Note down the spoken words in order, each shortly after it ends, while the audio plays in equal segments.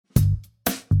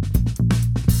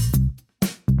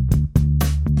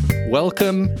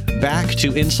Welcome back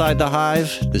to Inside the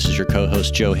Hive. This is your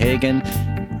co-host, Joe Hagan.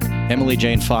 Emily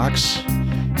Jane Fox,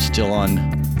 still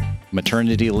on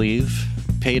maternity leave,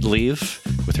 paid leave,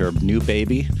 with her new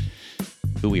baby,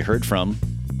 who we heard from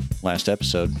last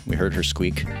episode. We heard her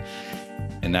squeak,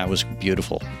 and that was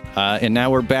beautiful. And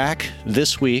now we're back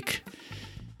this week,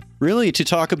 really to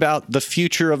talk about the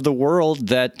future of the world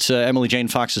that Emily Jane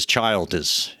Fox's child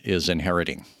is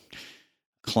inheriting.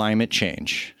 Climate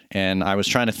change. And I was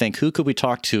trying to think, who could we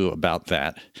talk to about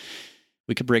that?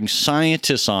 We could bring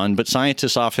scientists on, but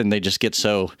scientists often, they just get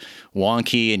so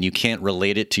wonky and you can't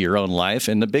relate it to your own life.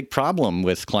 And the big problem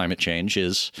with climate change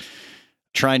is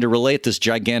trying to relate this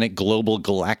gigantic global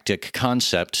galactic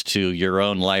concept to your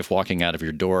own life walking out of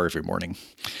your door every morning.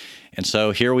 And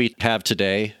so here we have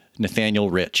today Nathaniel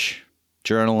Rich,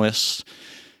 journalist,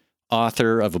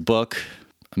 author of a book,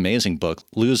 amazing book,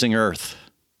 Losing Earth,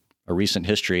 A Recent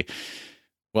History.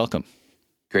 Welcome.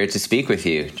 Great to speak with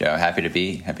you, Joe. Happy to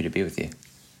be with you.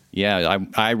 Yeah,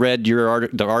 I read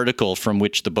the article from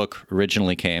which the book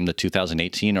originally came, the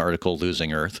 2018 article,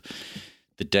 Losing Earth,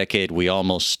 the decade we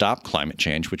almost stopped climate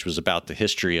change, which was about the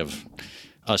history of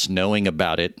us knowing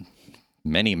about it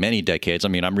many, many decades. I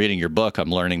mean, I'm reading your book.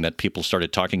 I'm learning that people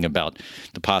started talking about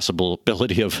the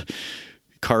possibility of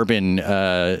carbon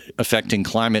affecting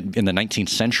climate in the 19th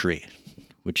century,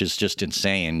 which is just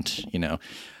insane, you know.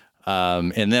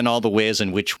 And then all the ways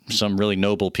in which some really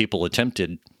noble people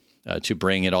attempted to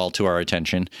bring it all to our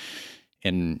attention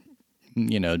and,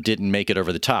 you know, didn't make it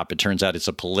over the top. It turns out it's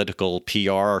a political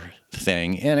PR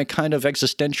thing and a kind of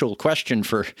existential question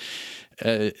for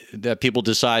that people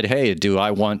decide, hey, do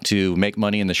I want to make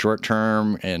money in the short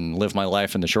term and live my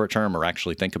life in the short term or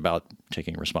actually think about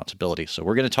taking responsibility? So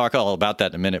we're going to talk all about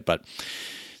that in a minute, but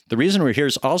the reason we're here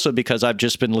is also because I've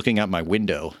just been looking out my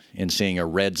window and seeing a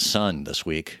red sun this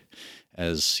week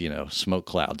as, you know, smoke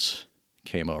clouds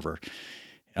came over.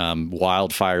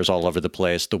 Wildfires all over the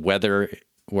place. The weather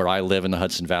where I live in the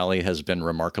Hudson Valley has been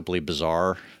remarkably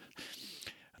bizarre.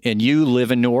 And you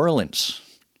live in New Orleans,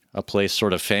 a place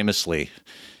sort of famously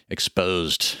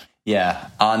exposed. Yeah,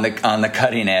 on the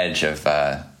cutting edge of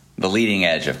the leading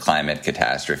edge of climate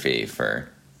catastrophe for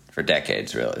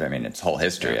decades, really. I mean, it's whole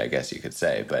history, I guess you could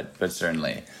say, but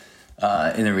certainly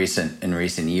in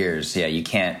recent years, yeah,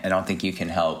 I don't think you can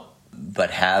help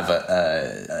but have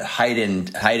a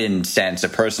heightened sense, a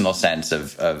personal sense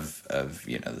of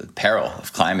you know, the peril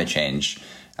of climate change.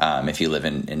 If you live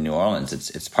in New Orleans,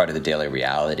 it's part of the daily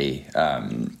reality,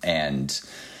 and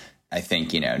I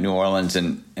think, you know, New Orleans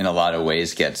in a lot of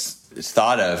ways it's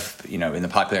thought of, you know, in the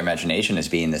popular imagination as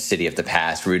being the city of the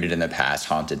past, rooted in the past,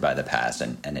 haunted by the past,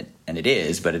 and it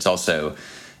is, but it's also,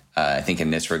 I think,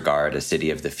 in this regard, a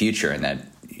city of the future, and that,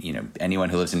 you know, anyone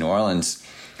who lives in New Orleans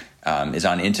is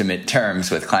on intimate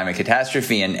terms with climate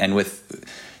catastrophe and with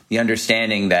the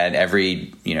understanding that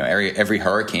every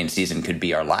hurricane season could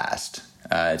be our last.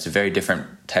 It's a very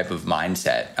different type of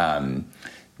mindset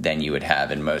than you would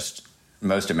have in most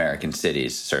American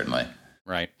cities, certainly.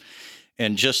 Right.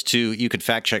 And you could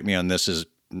fact check me on this, is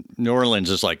New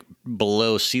Orleans is like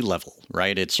below sea level,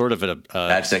 right? It's sort of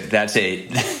that's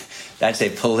a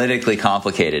politically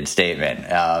complicated statement,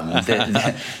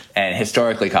 and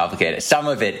historically complicated. Some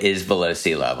of it is below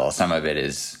sea level, some of it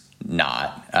is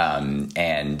not,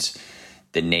 and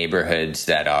the neighborhoods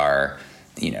that are,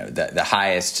 you know, the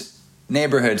highest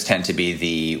neighborhoods tend to be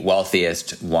the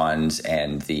wealthiest ones,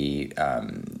 and the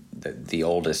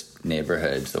oldest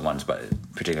neighborhoods, the ones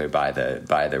particularly by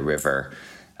the river,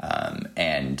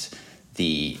 and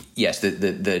the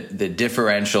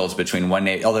differentials between one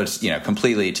neighborhood, although it's, you know,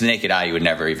 completely to the naked eye you would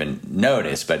never even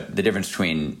notice, but the difference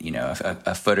between, you know,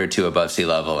 a foot or two above sea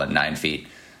level and 9 feet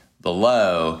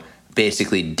below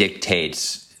basically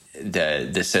dictates the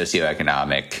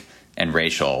socioeconomic and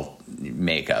racial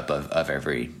makeup of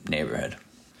every neighborhood.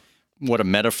 What a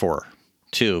metaphor,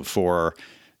 too, for,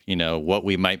 you know, what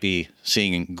we might be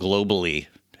seeing globally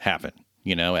happen,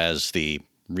 you know, as the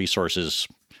resources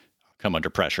come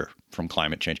under pressure from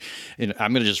climate change. And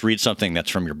I'm going to just read something that's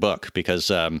from your book, because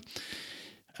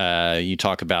you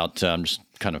talk about, just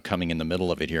kind of coming in the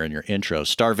middle of it here in your intro,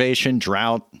 starvation,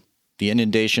 drought, the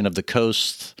inundation of the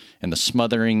coasts, and the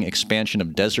smothering expansion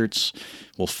of deserts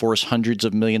will force hundreds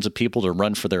of millions of people to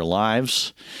run for their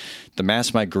lives. The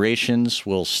mass migrations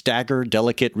will stagger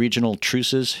delicate regional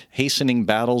truces, hastening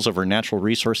battles over natural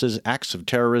resources, acts of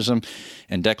terrorism,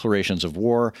 and declarations of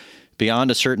war.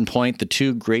 Beyond a certain point, the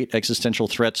two great existential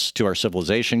threats to our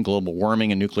civilization, global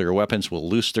warming and nuclear weapons, will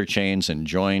loose their chains and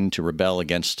join to rebel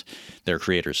against their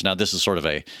creators. Now, this is sort of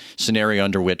a scenario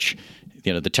under which,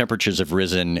 you know, the temperatures have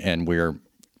risen and we're,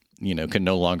 you know, can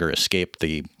no longer escape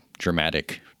the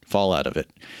dramatic fallout of it.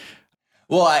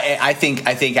 Well, I think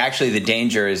actually the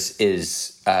danger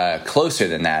is closer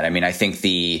than that. I mean, I think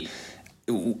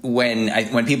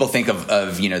when people think of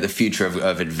the future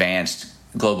of advanced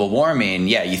global warming,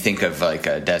 yeah, you think of like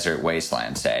a desert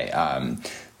wasteland, say.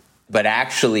 But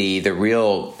actually, the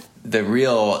real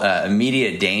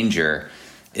immediate danger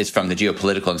is from the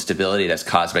geopolitical instability that's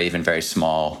caused by even very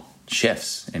small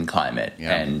shifts in climate.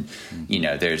 Yeah. And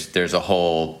there's a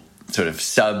whole sort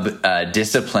of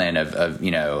discipline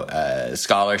of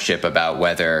scholarship about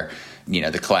whether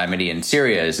the calamity in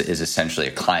Syria is essentially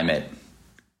a climate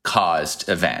caused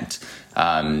event.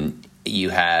 You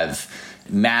have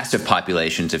massive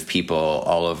populations of people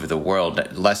all over the world,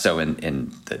 less so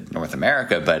in North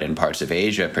America, but in parts of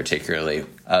Asia particularly,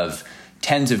 of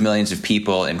tens of millions of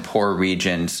people in poor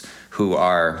regions who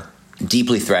are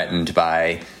deeply threatened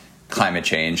by climate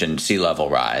change and sea level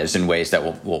rise in ways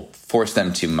that will force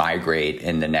them to migrate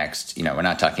in the next, we're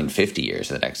not talking 50 years,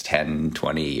 the next 10,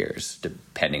 20 years,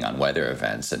 depending on weather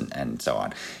events and so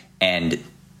on. And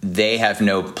they have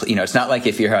no, it's not like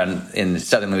if you're in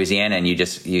southern Louisiana and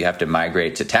you have to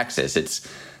migrate to Texas. It's,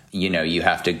 you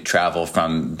have to travel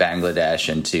from Bangladesh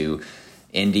into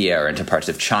India or into parts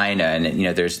of China. And,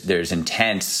 there's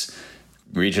intense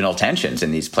regional tensions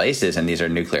in these places, and these are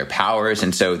nuclear powers.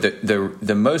 And so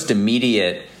the most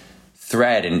immediate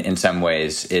threat in some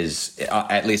ways is,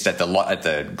 at least at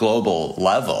the global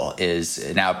level, is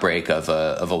an outbreak of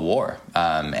a war.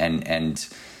 And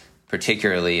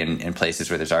particularly in places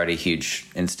where there's already huge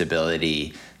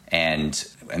instability and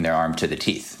they're armed to the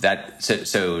teeth.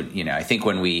 I think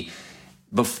when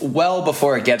well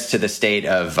before it gets to the state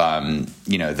of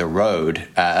the road,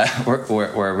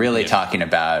 we're really talking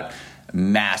about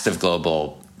massive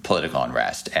global political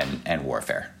unrest and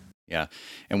warfare. Yeah,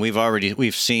 and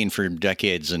we've seen for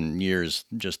decades and years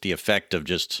just the effect of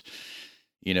just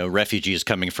refugees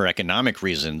coming for economic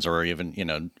reasons, or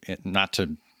even not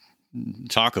to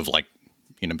talk of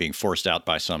being forced out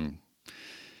by some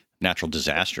natural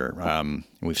disaster.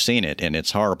 We've seen it, and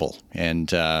it's horrible.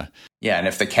 And and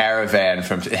if the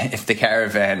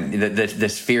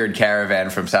this feared caravan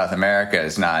from South America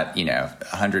is not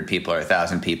 100 people or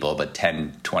 1,000 people, but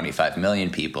 10, 25 million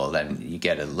people, then you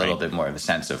get a little bit more of a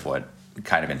sense of what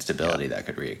kind of instability that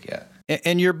could wreak. Yeah.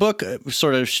 And your book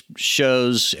sort of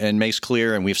shows and makes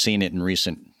clear, and we've seen it in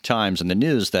recent times in the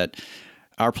news, that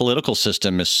our political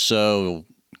system is so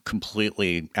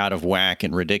completely out of whack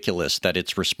and ridiculous that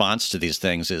its response to these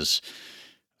things is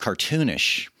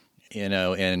cartoonish,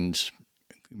 and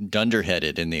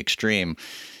dunderheaded in the extreme,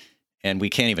 and we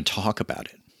can't even talk about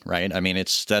it, right? I mean,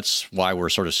 that's why we're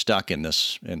sort of stuck in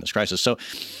this crisis. So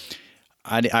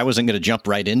I wasn't going to jump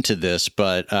right into this,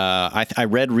 but I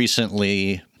read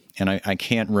recently, and I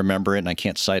can't remember it, and I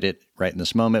can't cite it right in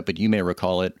this moment, but you may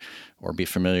recall it or be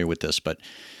familiar with this. But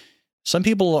some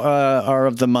people are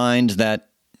of the mind that,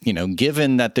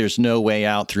 given that there's no way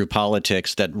out through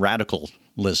politics, that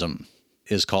radicalism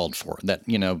is called for, that,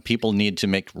 people need to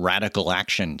make radical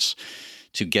actions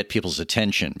to get people's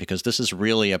attention, because this is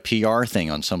really a PR thing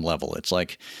on some level. It's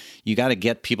like you got to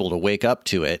get people to wake up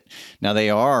to it. Now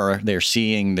they're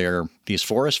seeing these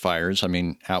forest fires,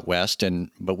 out west,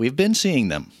 but we've been seeing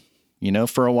them,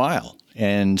 for a while,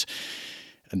 and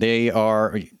they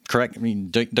are correct.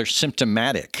 They're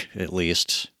symptomatic, at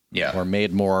least, or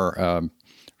made more,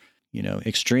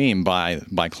 extreme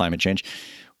by climate change.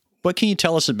 What can you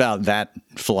tell us about that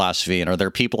philosophy? And are there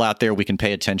people out there we can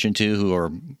pay attention to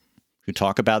who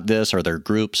talk about this? Are there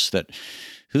groups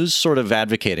who's sort of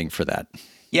advocating for that?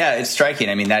 Yeah, it's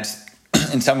striking. That's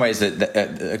in some ways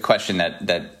a question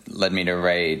that led me to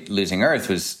write Losing Earth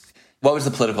was, what was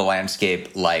the political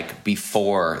landscape like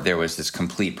before there was this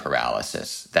complete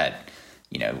paralysis that,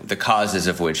 the causes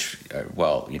of which,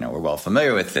 we're well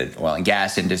familiar with, the oil and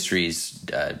gas industries,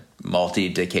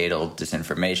 multi-decadal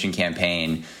disinformation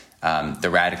campaign, the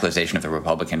radicalization of the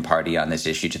Republican Party on this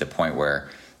issue to the point where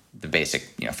the basic,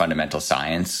 fundamental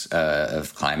science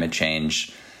of climate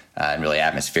change and really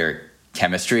atmospheric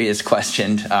chemistry is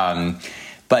questioned.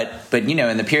 But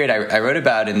in the period I wrote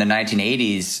about in the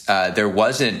 1980s, there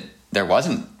wasn't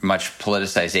much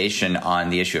politicization on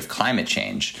the issue of climate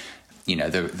change.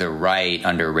 The right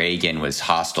under Reagan was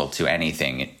hostile to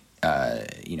anything,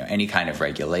 any kind of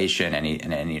regulation, any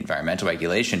environmental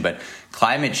regulation. But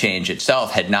climate change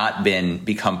itself had not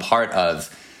become part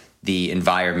of the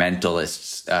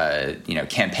environmentalists'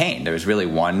 campaign. There was really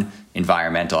one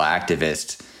environmental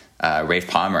activist, Rafe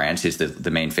Pomerantz, who's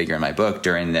the main figure in my book,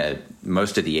 during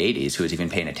most of the 80s, who was even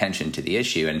paying attention to the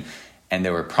issue. And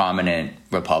there were prominent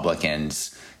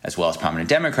Republicans as well as prominent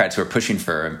Democrats who were pushing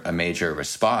for a major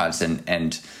response.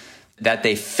 And that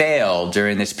they failed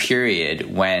during this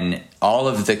period when all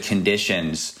of the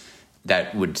conditions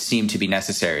that would seem to be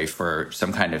necessary for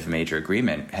some kind of major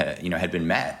agreement, had been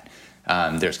met.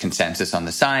 There's consensus on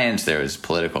the science. There was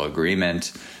political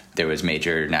agreement. There was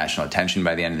major national attention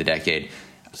by the end of the decade.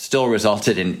 Still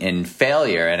resulted in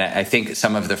failure. And I think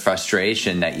some of the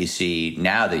frustration that you see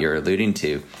now that you're alluding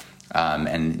to,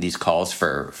 and these calls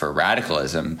for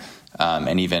radicalism,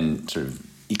 and even sort of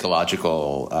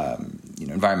ecological,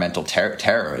 environmental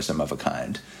terrorism of a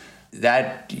kind,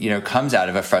 that comes out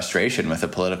of a frustration with the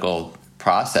political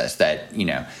process that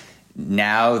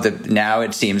now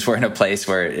it seems we're in a place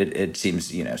where it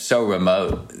seems so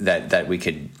remote that we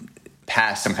could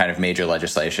pass some kind of major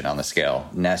legislation on the scale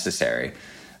necessary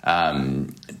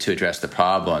to address the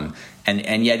problem,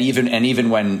 and yet even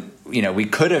when we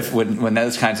could have, when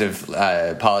those kinds of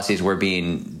policies were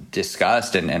being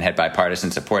discussed and had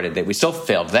bipartisan support, that we still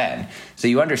failed then. So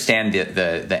you understand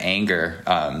the anger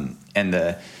and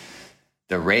the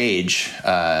rage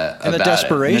and the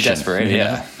desperation.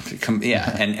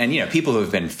 And people who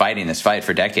have been fighting this fight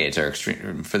for decades are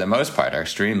for the most part are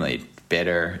extremely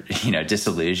bitter,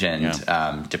 disillusioned,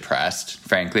 depressed.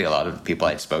 Frankly, a lot of people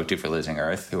I spoke to for Losing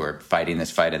Earth who were fighting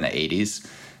this fight in the 80s,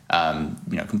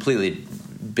 completely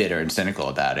bitter and cynical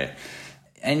about it.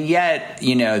 And yet,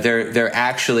 they're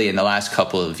actually, in the last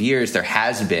couple of years, there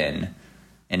has been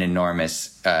an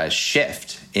enormous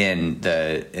shift in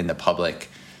the public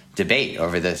debate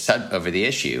over the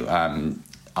issue.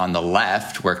 On the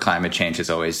left, where climate change has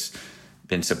always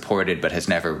been supported but has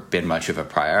never been much of a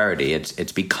priority,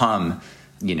 it's become,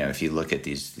 if you look at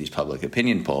these public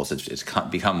opinion polls, it's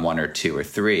become one or two or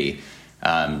three,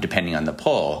 depending on the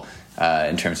poll,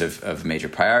 in terms of major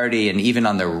priority. And even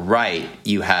on the right,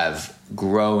 you have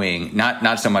growing,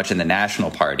 not so much in the National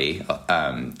Party,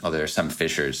 although there are some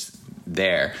fissures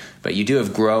there, but you do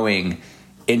have growing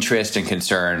interest and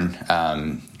concern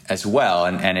as well.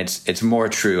 And it's more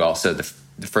true also the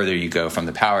further you go from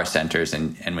the power centers,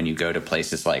 and when you go to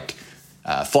places like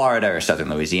Florida or southern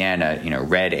Louisiana,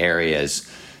 red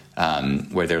areas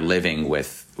where they're living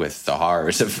with the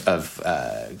horrors of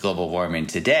global warming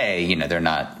today, they're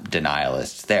not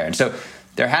denialists there. And so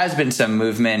there has been some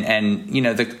movement, and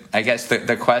I guess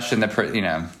the question,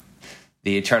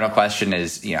 the eternal question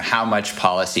is, how much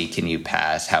policy can you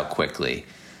pass, how quickly,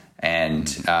 and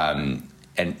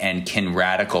can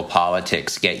radical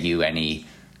politics get you any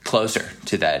closer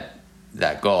to that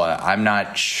goal? I'm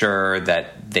not sure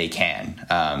that they can.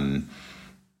 I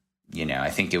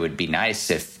think it would be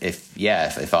nice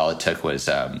if all it took was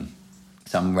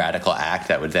some radical act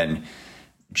that would then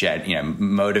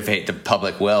motivate the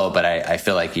public will. But I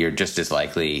feel like you're just as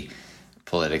likely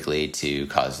politically to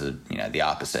cause the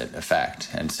opposite effect.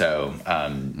 And so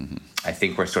I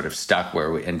think we're sort of stuck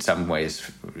where in some ways,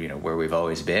 where we've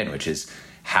always been, which is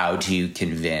how do you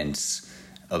convince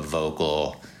a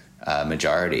vocal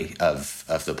majority of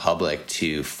the public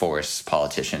to force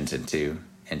politicians into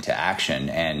action?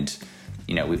 And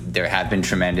there have been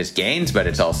tremendous gains, but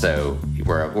it's also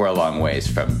we're a long ways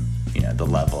from the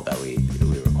level that we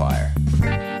require.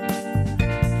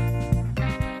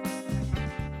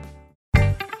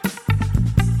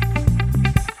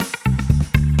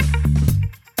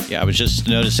 Yeah, I was just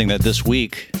noticing that this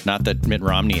week, not that Mitt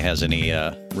Romney has any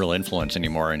real influence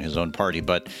anymore in his own party,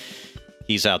 but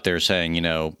he's out there saying,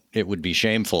 it would be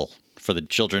shameful for the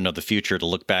children of the future to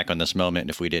look back on this moment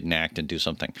if we didn't act and do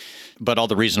something. But all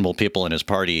the reasonable people in his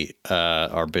party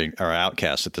are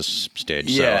outcasts at this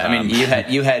stage. Yeah, so,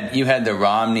 you had the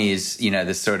Romneys,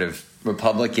 this sort of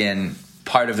Republican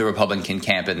part of the Republican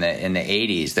camp in the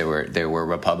 80s. There were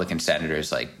Republican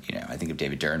senators like I think of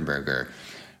David Dernberger.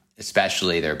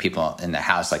 Especially, there are people in the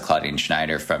House like Claudine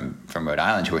Schneider from Rhode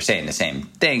Island who are saying the same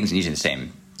things and using the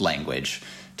same language,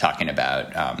 talking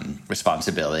about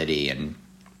responsibility and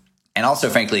also,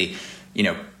 frankly,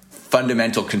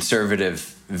 fundamental conservative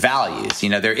values.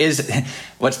 There is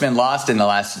what's been lost in the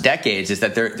last decades is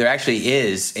that there actually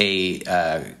is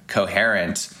a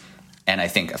coherent and I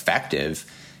think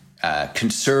effective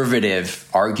conservative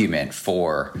argument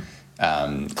for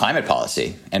climate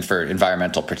policy and for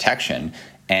environmental protection.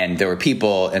 And there were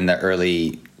people in the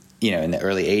early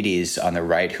 80s on the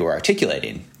right who were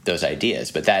articulating those ideas.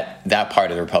 But that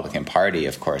part of the Republican Party,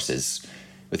 of course, is,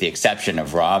 with the exception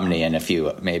of Romney and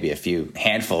maybe a few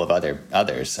handful of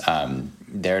others,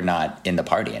 they're not in the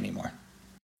party anymore.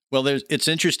 Well, it's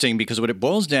interesting because what it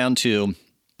boils down to,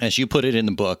 as you put it in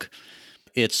the book,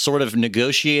 it's sort of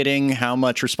negotiating how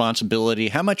much responsibility,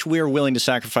 how much we're willing to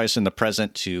sacrifice in the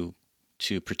present to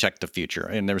protect the future.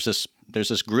 And there's this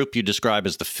group you describe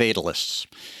as the fatalists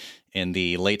in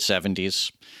the late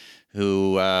 70s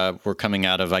who were coming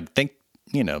out of, I think,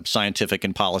 scientific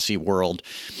and policy world.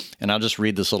 And I'll just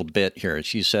read this little bit here.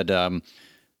 She said,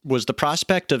 was the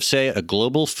prospect of, say, a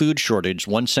global food shortage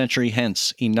 1 century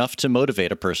hence enough to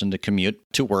motivate a person to commute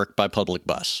to work by public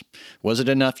bus? Was it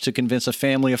enough to convince a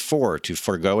family of 4 to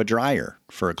forego a dryer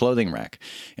for a clothing rack?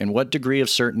 And what degree of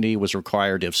certainty was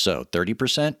required if so?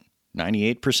 30%?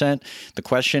 98%? The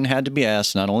question had to be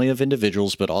asked not only of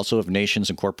individuals, but also of nations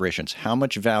and corporations. How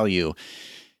much value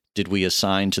did we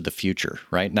assign to the future,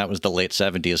 right? And that was the late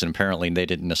 70s, and apparently they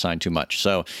didn't assign too much.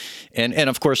 So, and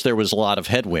of course, there was a lot of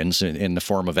headwinds in the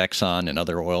form of Exxon and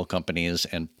other oil companies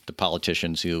and the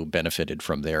politicians who benefited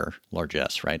from their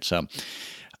largesse, right? So,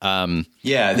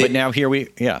 but now here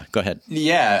go ahead.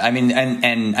 Yeah, I mean,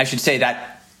 and I should say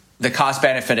that the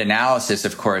cost-benefit analysis,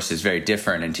 of course, is very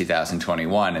different in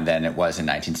 2021 than it was in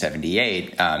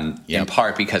 1978, in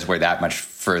part because we're that much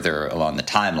further along the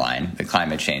timeline, the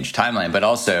climate change timeline, but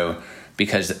also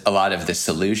because a lot of the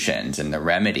solutions and the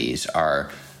remedies are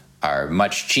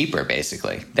much cheaper,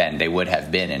 basically, than they would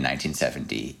have been in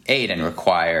 1978 and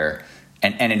require –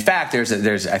 and in fact,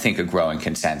 there's I think, a growing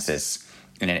consensus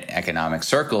in economic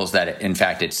circles that, in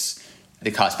fact, the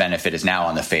cost benefit is now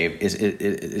on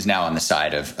is now on the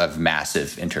side of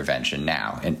massive intervention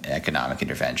now, in economic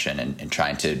intervention, and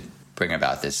trying to bring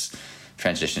about this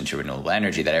transition to renewable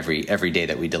energy. That every day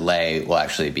that we delay will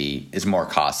actually is more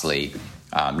costly,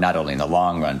 not only in the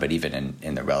long run, but even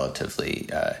in the relatively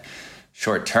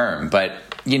short term. But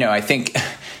I think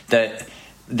that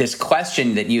this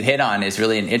question that you hit on is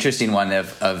really an interesting one.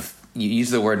 Of you use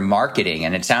the word marketing,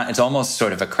 and it's almost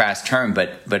sort of a crass term,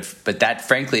 but that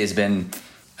frankly has been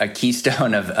a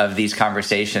keystone of these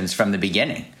conversations from the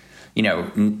beginning.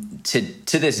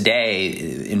 To this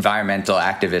day, environmental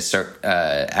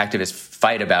activists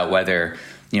fight about whether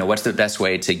what's the best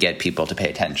way to get people to pay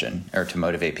attention or to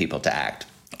motivate people to act.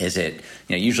 Is it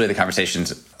usually the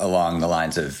conversations along the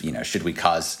lines of should we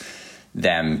cause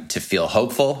them to feel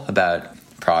hopeful about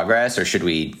progress, or should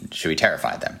we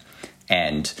terrify them?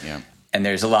 And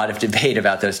there's a lot of debate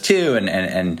about those two,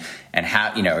 and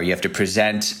how you have to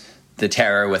present the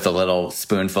terror with a little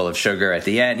spoonful of sugar at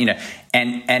the end,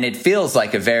 and it feels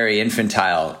like a very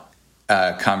infantile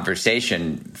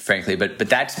conversation, frankly. But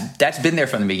that's been there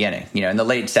from the beginning. In the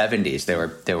late 70s,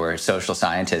 there were social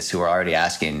scientists who were already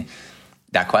asking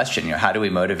that question. How do we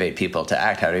motivate people to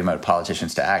act? How do we motivate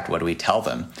politicians to act? What do we tell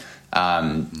them?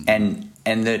 And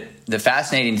the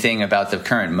fascinating thing about the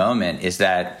current moment is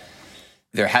that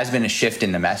there has been a shift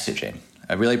in the messaging,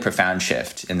 a really profound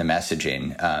shift in the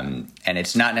messaging. And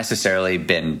it's not necessarily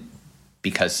been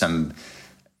because some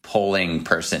polling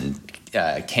person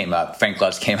Frank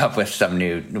Luntz came up with some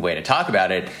new way to talk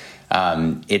about it.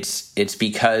 It's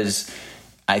because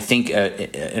I think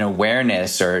an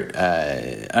awareness or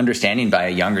understanding by a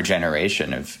younger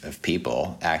generation of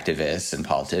people, activists and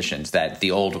politicians, that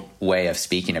the old way of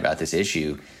speaking about this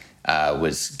issue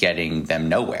was getting them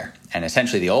nowhere. And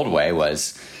essentially the old way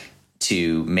was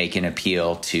to make an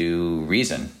appeal to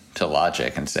reason, to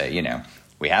logic, and say,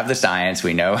 we have the science,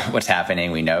 we know what's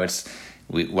happening, we know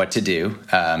what to do,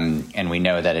 and we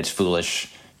know that it's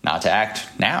foolish not to act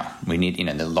now. We need,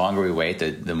 the longer we wait,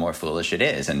 the more foolish it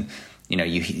is. And,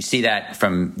 you see that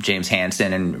from James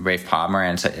Hansen and Rafe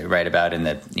Pomeranz write about in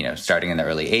the, starting in the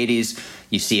early 80s.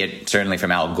 You see it certainly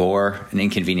from Al Gore. An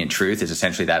inconvenient truth is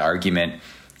essentially that argument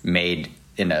made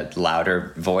in a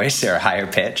louder voice or a higher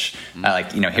pitch.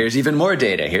 Here's even more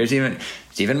data. It's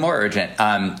even more urgent.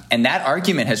 And that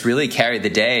argument has really carried the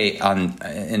day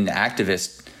in the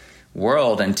activist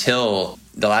world until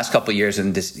the last couple of years,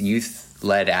 in this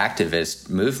youth-led activist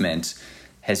movement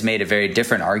has made a very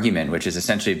different argument, which has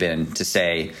essentially been to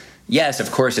say, yes,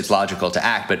 of course it's logical to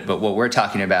act, but what we're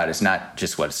talking about is not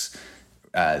just what's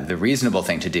the reasonable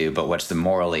thing to do, but what's the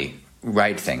morally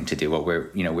right thing to do. What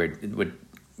we're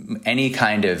any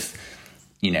kind of,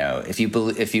 if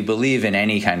you believe in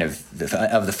any kind of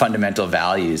the fundamental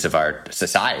values of our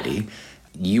society,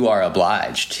 you are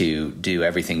obliged to do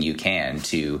everything you can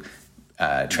to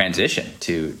transition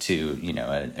to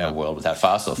a world without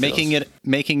fossil fuels.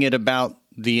 Making it about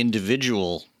the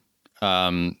individual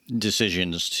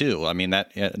decisions too. I mean,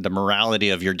 that the morality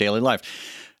of your daily life.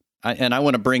 I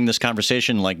want to bring this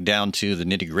conversation down to the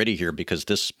nitty gritty here, because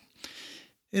this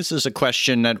is a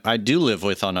question that I do live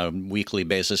with on a weekly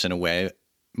basis in a way.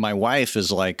 My wife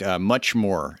is much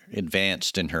more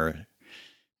advanced in her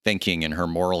thinking and her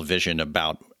moral vision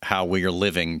about how we are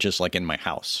living, just like in my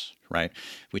house, right?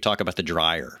 We talk about the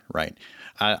dryer, right?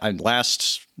 I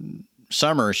last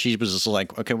summer, she was just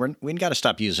like, okay, we got to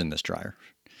stop using this dryer.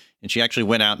 And she actually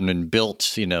went out and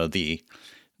built, the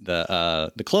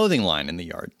the clothing line in the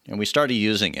yard, and we started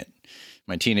using it.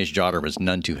 My teenage daughter was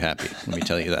none too happy, let me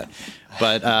tell you that.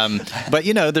 But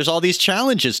you know, there's all these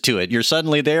challenges to it. You're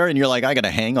suddenly there and you're like, I got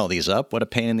to hang all these up. What a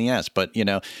pain in the ass. But, you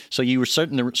know, so you were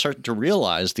starting to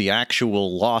realize the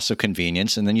actual loss of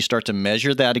convenience. And then you start to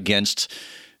measure that against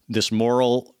this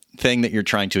moral thing that you're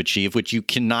trying to achieve, which you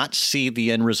cannot see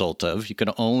the end result of. You can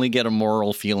only get a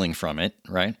moral feeling from it,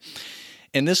 right?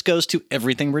 And this goes to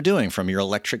everything we're doing, from your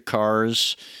electric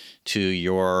cars to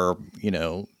your, you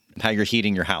know, how you're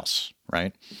heating your house,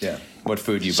 right? Yeah. What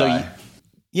food you buy.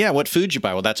 What food you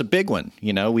buy. Well, that's a big one.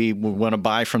 You know, we want to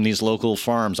buy from these local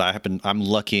farms. I'm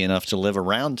lucky enough to live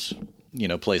around, you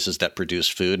know, places that produce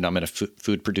food, and I'm in a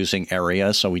food producing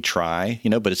area. So we try, you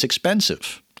know, but it's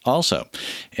expensive also.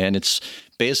 And it's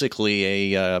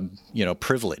basically a, you know,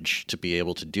 privilege to be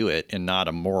able to do it, and not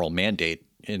a moral mandate,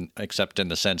 except in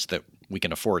the sense that we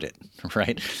can afford it,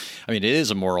 right? I mean, it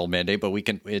is a moral mandate, but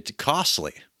it's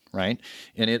costly, right?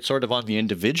 And it's sort of on the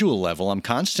individual level. I'm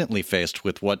constantly faced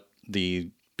with what the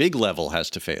big level has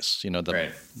to face, you know,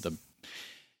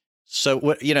 so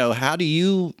what, you know, how do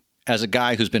you, as a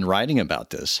guy who's been writing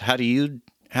about this, how do you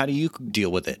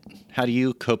deal with it? How do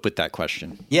you cope with that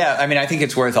question? Yeah, I mean, I think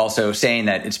it's worth also saying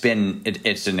that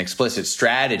it's an explicit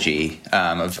strategy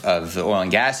of the oil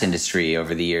and gas industry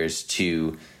over the years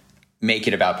to make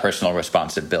it about personal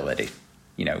responsibility.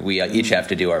 You know, we each have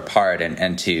to do our part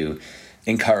and to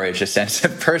encourage a sense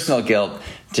of personal guilt,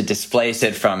 to displace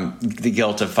it from the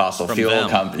guilt of fossil fuel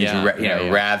companies,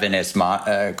 ravenous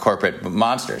corporate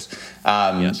monsters.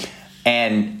 Yes.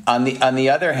 And on the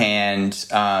other hand,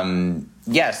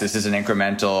 yes, this is an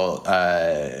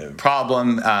incremental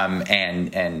problem,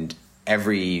 and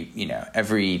everything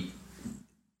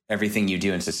you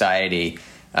do in society,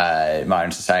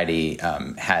 modern society,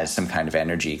 has some kind of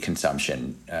energy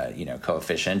consumption,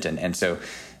 coefficient, and so.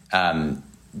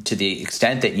 To the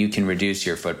extent that you can reduce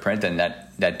your footprint, then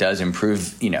that does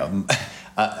improve, you know,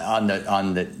 on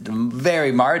the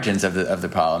very margins of the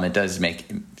problem. It does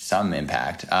make some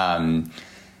impact,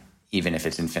 even if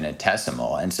it's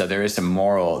infinitesimal. And so there is some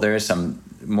moral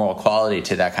quality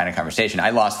to that kind of conversation. I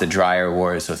lost the dryer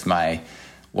wars with my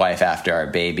wife after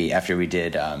we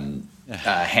did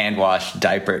hand wash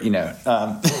diaper. You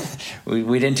know,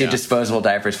 we didn't do disposable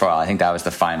diapers for a while. I think that was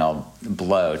the final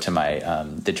blow to my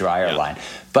the dryer line.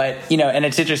 But you know, and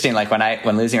it's interesting. Like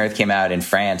when Losing Earth came out in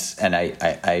France, and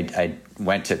I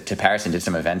went to Paris and did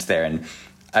some events there, and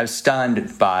I was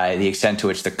stunned by the extent to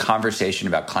which the conversation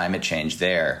about climate change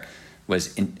there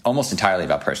was almost entirely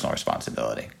about personal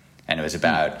responsibility, and it was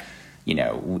about. You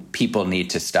know, people need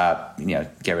to stop, you know,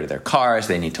 get rid of their cars.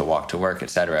 They need to walk to work,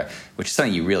 et cetera, which is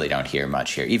something you really don't hear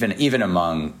much here, even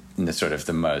among the sort of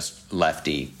the most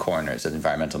lefty corners of the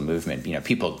environmental movement. You know,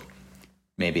 people,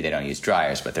 maybe they don't use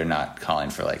dryers, but they're not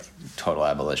calling for like total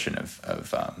abolition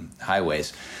of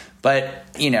highways. But,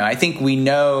 you know, I think we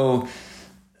know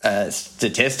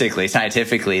statistically,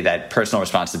 scientifically, that personal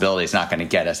responsibility is not going to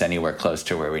get us anywhere close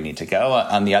to where we need to go.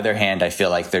 On the other hand, I feel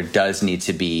like there does need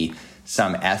to be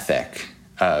some ethic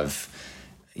of,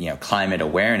 you know, climate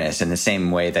awareness in the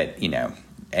same way that, you know,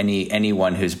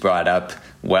 anyone who's brought up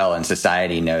well in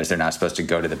society knows they're not supposed to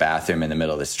go to the bathroom in the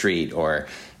middle of the street or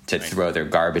to throw their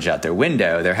garbage out their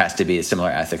window. There has to be a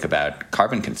similar ethic about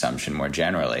carbon consumption more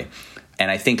generally. And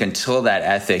I think until that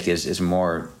ethic is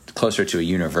more closer to a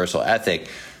universal ethic,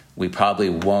 we probably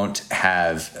won't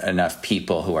have enough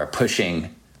people who are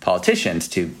pushing politicians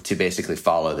to basically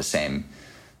follow the same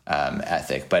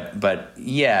ethic. But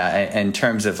yeah, in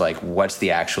terms of like what's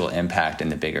the actual impact in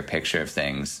the bigger picture of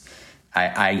things,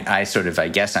 I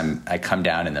guess I come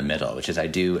down in the middle, which is I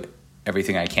do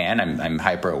everything I can. I'm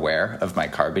hyper aware of my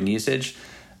carbon usage,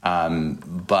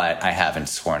 but I haven't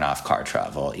sworn off car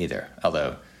travel either,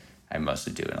 although I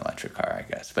mostly do an electric car, I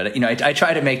guess. But, you know, I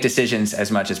try to make decisions as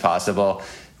much as possible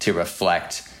to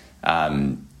reflect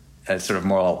a sort of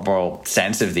moral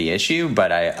sense of the issue.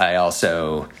 But I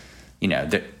also, you know,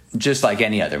 just like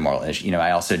any other moral issue, you know,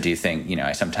 I also do think, you know,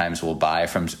 I sometimes will buy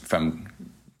from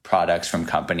products from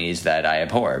companies that I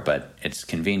abhor, but it's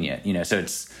convenient, you know. So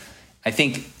I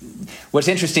think what's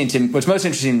most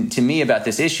interesting to me about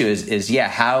this issue is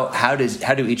how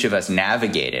do each of us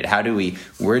navigate it?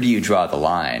 Where do you draw the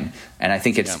line? And I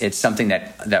think it's something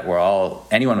that we're all,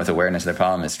 anyone with awareness of the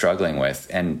problem is struggling with,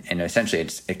 and essentially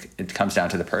it comes down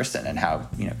to the person and how,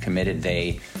 you know, committed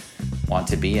they want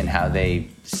to be and how they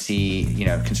see, you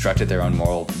know, constructed their own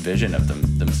moral vision of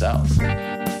themselves.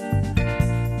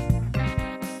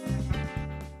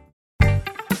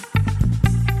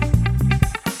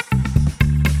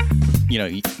 You know,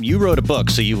 you wrote a book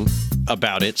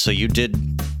about it, so you did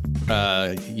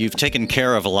you've taken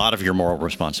care of a lot of your moral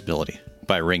responsibility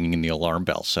by ringing the alarm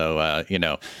bell. So,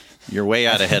 you're way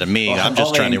out ahead of me. Well, I'm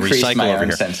just trying to recycle my over own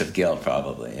here. Sense of guilt,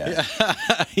 probably. Yeah.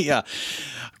 Yeah.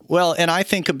 Well, and I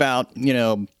think about,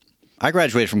 I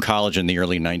graduated from college in the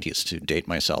early 90s, to date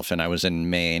myself, and I was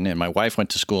in Maine, and my wife went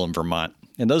to school in Vermont.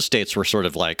 And those states were sort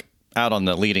of like out on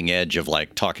the leading edge of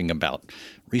like talking about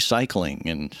recycling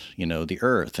and, the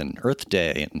earth and Earth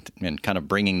Day and kind of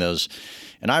bringing those.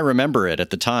 And I remember it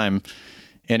at the time,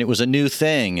 and it was a new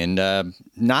thing, and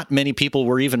not many people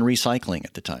were even recycling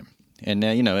at the time. And,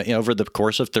 over the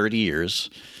course of 30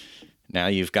 years, now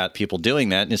you've got people doing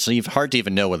that, and it's hard to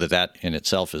even know whether that in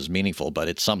itself is meaningful, but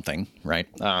it's something, right?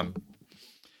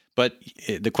 But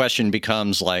the question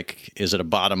becomes like, is it a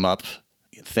bottom-up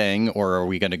thing, or are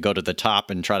we going to go to the top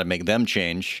and try to make them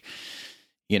change?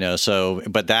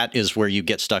 But that is where you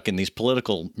get stuck in these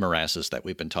political morasses that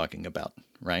we've been talking about,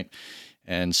 right?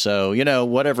 And so,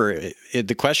 whatever,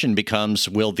 the question becomes,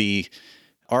 will the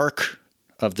arc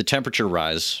of the temperature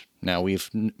rise? Now, we've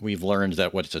learned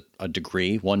that what's a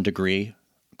degree, 1 degree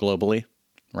globally,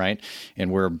 right?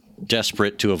 And we're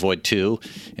desperate to avoid 2,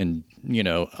 and,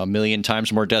 a million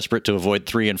times more desperate to avoid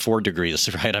 3 and 4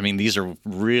 degrees, right? I mean, these are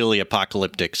really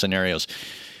apocalyptic scenarios.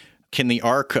 Can the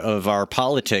arc of our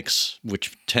politics,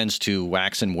 which tends to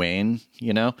wax and wane,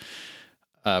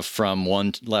 from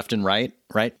one left and right?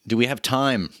 Do we have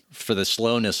time for the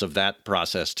slowness of that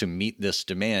process to meet this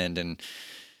demand? And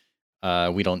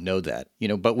we don't know that,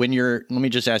 but let me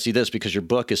just ask you this, because your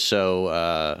book is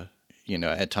so,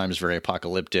 at times very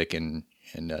apocalyptic and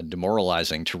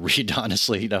demoralizing to read,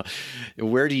 honestly,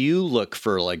 where do you look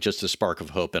for like just a spark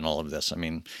of hope in all of this? I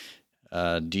mean,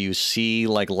 do you see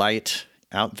like light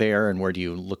out there, and where do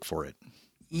you look for it?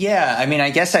 Yeah, I mean, I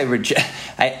guess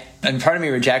and part of me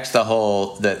rejects the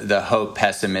whole the hope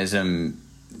pessimism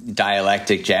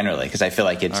dialectic generally, because I feel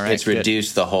like it's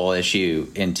reduced the whole issue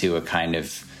into a kind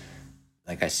of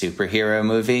like a superhero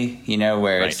movie,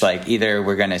 where it's like either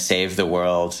we're going to save the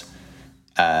world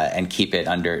and keep it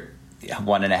under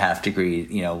 1.5 degree,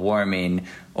 warming,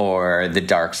 or the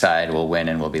dark side will win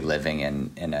and we'll be living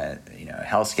in a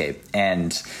hellscape.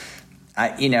 And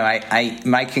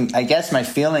I guess my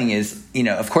feeling is,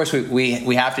 of course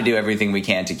we have to do everything we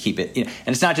can to keep it, and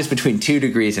it's not just between 2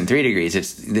 degrees and 3 degrees.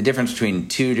 It's the difference between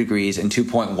 2 degrees and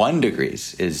 2.1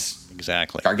 degrees is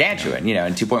exactly gargantuan,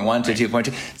 and 2.1 to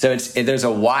 2.2. So there's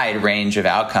a wide range of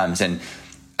outcomes and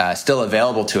still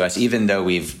available to us, even though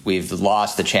we've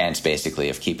lost the chance basically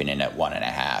of keeping it at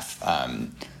 1.5.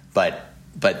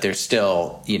 But there's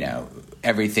still,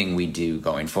 everything we do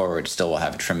going forward still will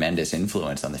have a tremendous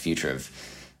influence on the future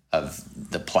of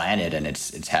the planet and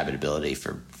its habitability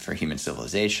for human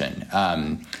civilization.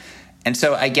 And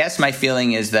so I guess my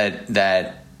feeling is that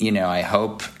I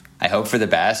hope for the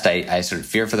best. I sort of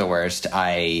fear for the worst.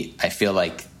 I feel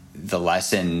like the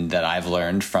lesson that I've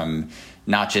learned from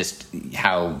not just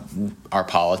how our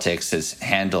politics has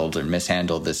handled or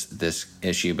mishandled this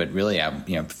issue, but really how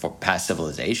past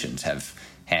civilizations have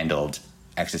handled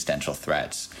existential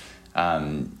threats.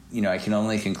 I can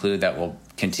only conclude that we'll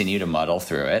continue to muddle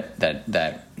through it.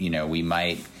 That we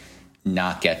might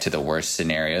not get to the worst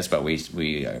scenarios, but we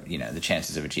the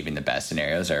chances of achieving the best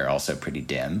scenarios are also pretty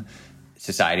dim.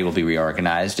 Society will be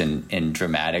reorganized in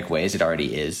dramatic ways. It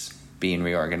already is being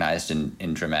reorganized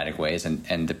in dramatic ways,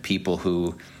 and the people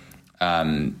who,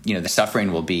 the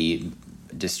suffering will be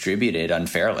distributed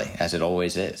unfairly, as it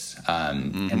always is.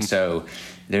 And so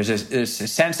there's a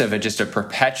sense of just a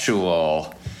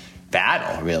perpetual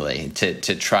battle, really,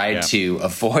 to try to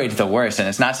avoid the worst. And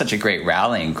it's not such a great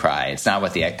rallying cry. It's not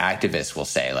what the activists will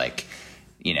say. Like,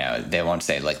 they won't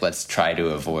say like, let's try to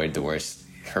avoid the worst.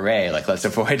 Hooray! Like, let's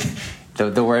avoid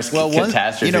the worst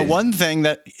catastrophe. One thing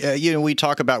that we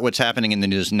talk about what's happening in the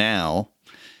news now.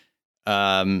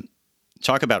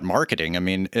 Talk about marketing. I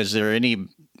mean, is there any?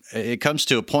 It comes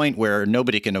to a point where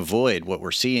nobody can avoid what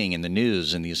we're seeing in the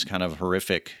news and these kind of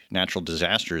horrific natural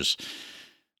disasters.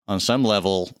 On some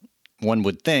level, one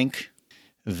would think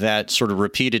that sort of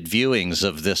repeated viewings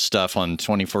of this stuff on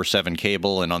 24/7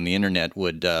 cable and on the internet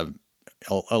would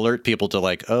alert people to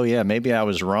like, oh yeah, maybe I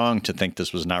was wrong to think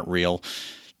this was not real.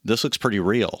 This looks pretty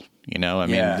real,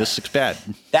 this looks bad.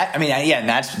 And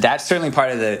that's certainly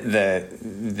part of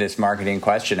this marketing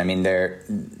question. I mean,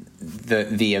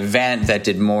 the event that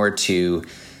did more to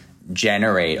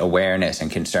generate awareness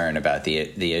and concern about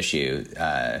the issue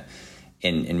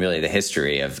in really the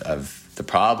history of the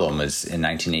problem was in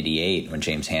 1988 when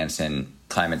James Hansen,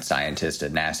 climate scientist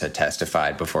at NASA,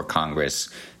 testified before Congress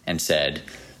and said,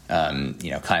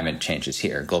 climate change is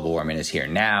here, global warming is here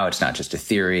now. It's not just a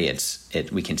theory.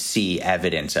 We can see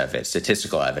evidence of it,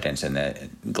 statistical evidence in the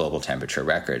global temperature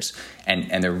records.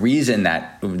 And the reason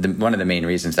one of the main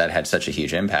reasons that had such a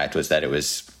huge impact was that it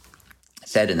was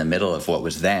set in the middle of what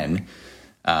was then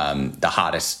the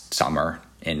hottest summer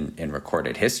in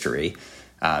recorded history.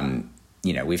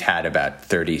 We've had about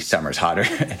 30 summers hotter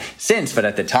since, but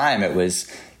at the time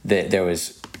there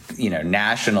was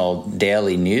national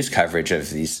daily news coverage of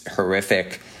these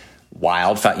horrific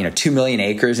wildfires. 2 million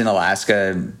acres in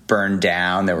Alaska burned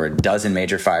down. There were a dozen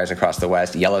major fires across the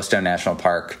West. Yellowstone National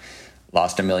Park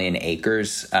lost 1 million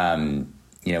acres.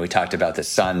 We talked about the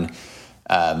sun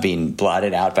being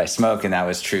blotted out by smoke, and that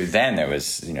was true then. There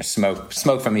was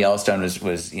smoke from Yellowstone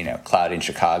was clouding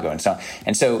Chicago and so on.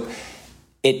 And so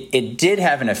it did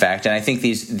have an effect, and I think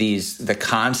the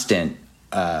constant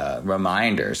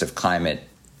reminders of climate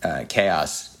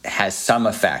chaos has some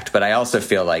effect. But I also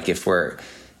feel like if we're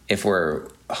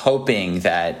hoping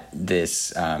that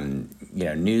this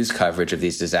news coverage of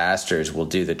these disasters will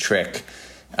do the trick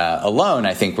alone,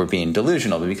 I think we're being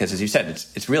delusional. Because as you said,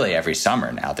 it's really every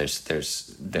summer now. There's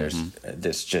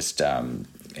this just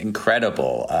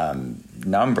incredible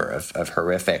number of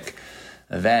horrific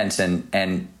events,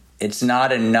 and it's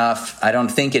not enough. I don't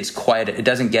think it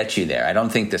doesn't get you there. I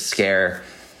don't think the scare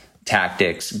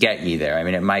tactics get you there. I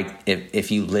mean, it might,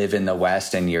 if you live in the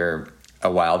West and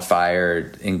a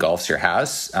wildfire engulfs your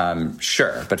house,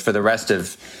 sure. But for the rest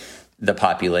of the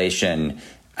population,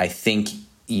 I think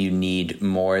you need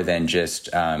more than just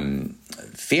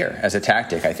fear as a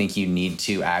tactic. I think you need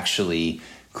to actually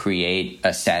create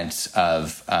a sense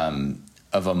of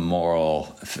a moral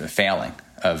failing,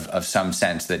 of some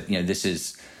sense that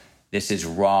this is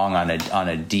wrong on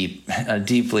a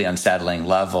deeply unsettling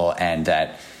level, and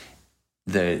that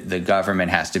the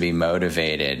government has to be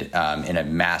motivated in a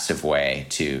massive way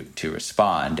to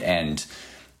respond. And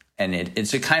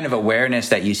it's a kind of awareness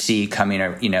that you see coming,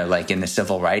 like in the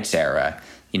civil rights era.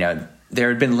 There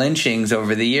had been lynchings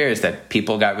over the years that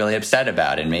people got really upset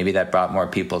about, and maybe that brought more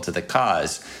people to the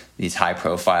cause, these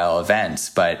high-profile events.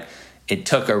 But it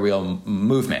took a real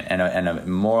movement and a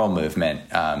moral movement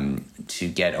to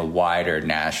get a wider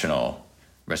national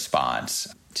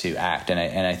response to act, and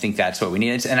I think that's what we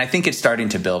need. And I think it's starting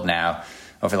to build now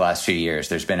over the last few years.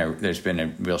 There's been a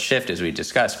real shift, as we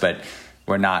discussed, but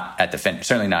we're not at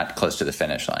certainly not close to the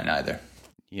finish line either.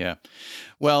 Yeah,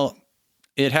 well,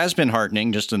 it has been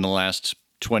heartening just in the last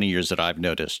 20 years that I've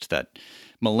noticed that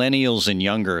millennials and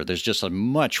younger, there's just a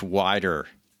much wider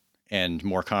and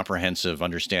more comprehensive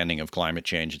understanding of climate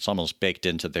change. It's almost baked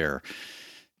into their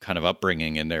kind of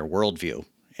upbringing and their worldview,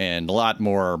 and a lot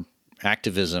more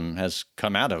activism has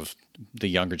come out of the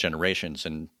younger generations.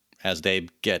 And as they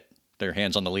get their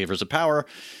hands on the levers of power,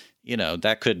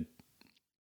 that could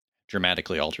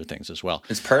dramatically alter things as well.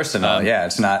 It's personal.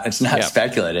 It's not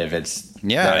speculative. It's it's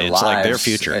lives, like their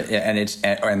future, and it's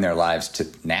in their lives to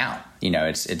now.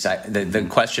 The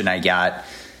question I got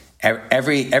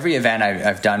every event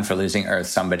I've done for Losing Earth,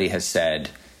 somebody has said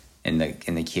in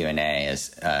the Q&A,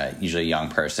 is usually a young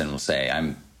person will say,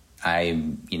 I'm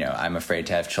afraid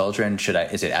to have children.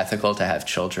 Is it ethical to have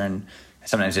children?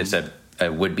 Sometimes it's a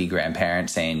would-be grandparent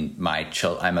saying,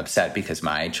 I'm upset because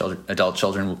my adult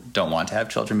children don't want to have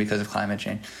children because of climate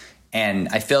change. And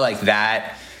I feel like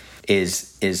that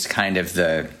is kind of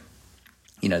the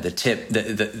tip,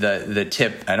 the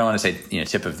tip. I don't want to say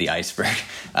tip of the iceberg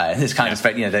in this context,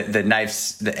 but the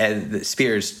knife's the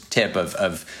spear's tip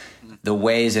of the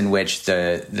ways in which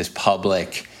this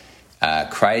public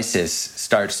crisis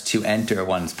starts to enter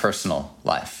one's personal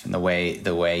life, and the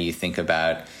way you think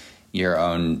about your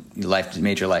own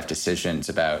major life decisions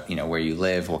about where you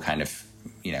live, what kind of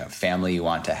family you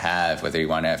want to have, whether you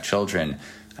want to have children,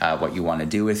 what you want to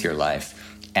do with your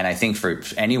life. And I think for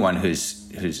anyone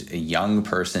who's a young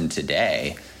person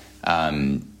today,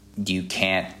 you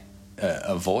can't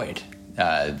avoid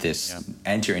this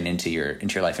entering into your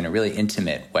life in a really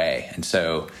intimate way, and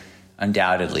so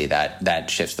undoubtedly that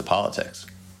shifts the politics.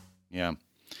 Yeah.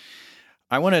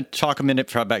 I want to talk a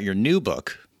minute about your new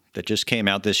book that just came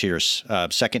out this year,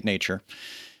 Second Nature,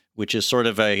 which is sort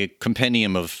of a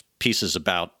compendium of pieces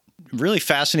about really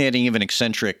fascinating, even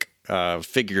eccentric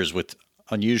figures with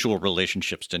unusual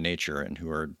relationships to nature and who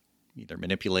are either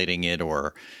manipulating it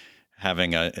or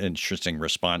having an interesting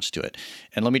response to it.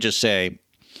 And let me just say,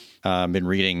 I've been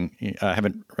reading. I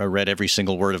haven't read every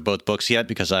single word of both books yet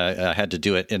because I had to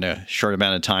do it in a short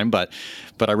amount of time. But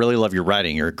I really love your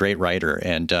writing. You're a great writer,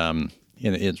 and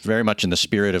it's very much in the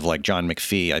spirit of like John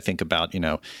McPhee. I think about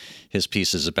his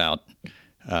pieces about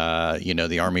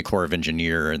the Army Corps of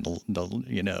Engineer and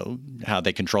the how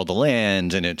they control the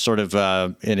land, and it sort of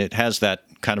and it has that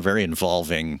kind of very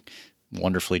involving,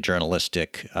 wonderfully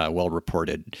journalistic,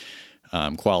 well-reported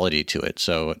quality to it.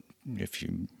 So if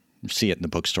you see it in the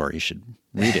bookstore, you should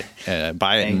read it,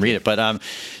 buy it and read it. But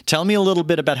tell me a little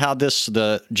bit about how this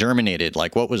germinated.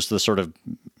 Like, what was the sort of,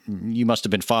 you must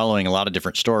have been following a lot of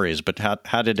different stories, but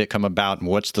how did it come about, and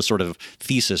what's the sort of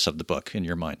thesis of the book in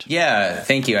your mind? Yeah,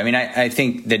 thank you. I mean, I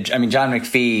think that, John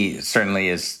McPhee certainly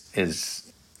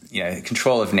is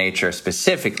control of nature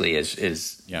specifically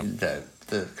is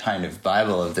the kind of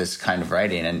Bible of this kind of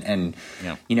writing. And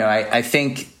I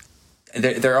think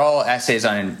they're all essays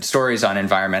on stories on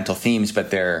environmental themes,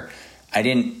 but I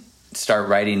didn't start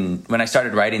writing, when I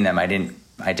started writing them, I didn't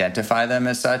identify them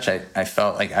as such. I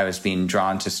felt like I was being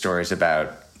drawn to stories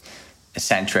about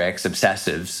eccentrics,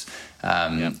 obsessives,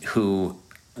 who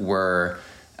were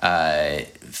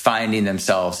finding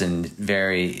themselves in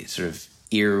very sort of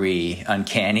eerie,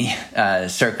 uncanny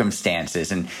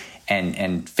circumstances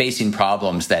and facing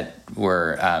problems that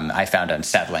were I found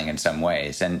unsettling in some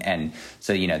ways. And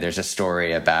so there's a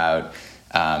story about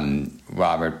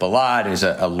Robert Ballard, who's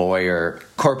a lawyer,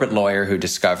 corporate lawyer, who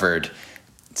discovered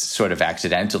sort of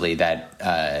accidentally that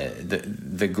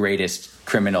the greatest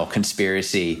criminal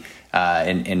conspiracy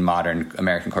in modern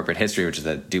American corporate history, which is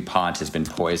that DuPont has been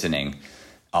poisoning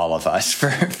all of us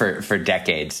for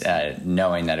decades,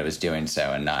 knowing that it was doing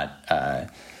so and not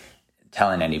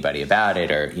telling anybody about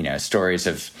it, or stories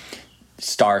of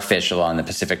starfish along the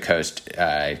Pacific coast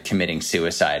committing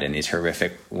suicide in these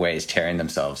horrific ways, tearing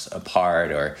themselves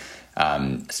apart, or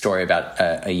a story about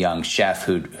a young chef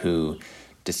who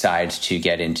decides to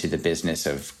get into the business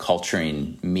of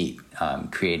culturing meat,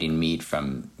 creating meat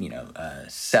from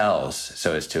cells,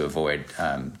 so as to avoid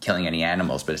killing any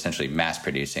animals, but essentially mass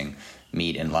producing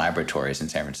meat in laboratories in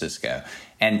San Francisco.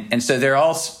 And so they're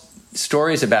all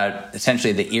stories about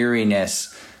essentially the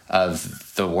eeriness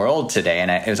of the world today.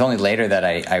 And it was only later that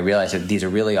I realized that these are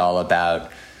really all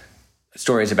about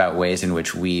stories about ways in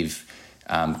which we've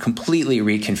completely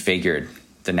reconfigured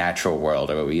the natural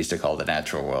world, or what we used to call the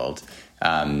natural world,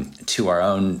 to our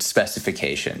own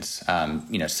specifications,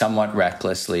 somewhat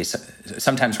recklessly,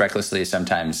 sometimes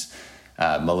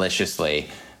maliciously,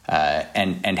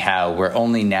 and how we're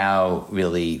only now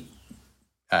really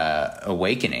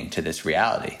awakening to this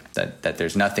reality that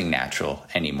there's nothing natural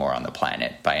anymore on the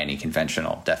planet by any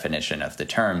conventional definition of the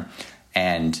term.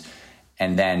 And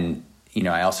then,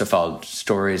 I also followed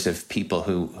stories of people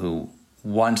who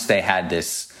once they had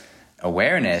this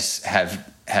awareness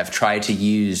have tried to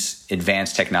use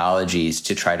advanced technologies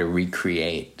to try to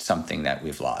recreate something that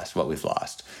we've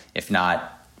lost, if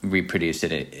not reproduce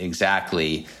it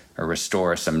exactly or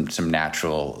restore some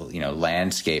natural,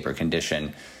 landscape or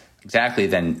condition exactly,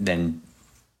 then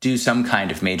do some kind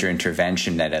of major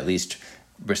intervention that at least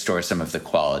restores some of the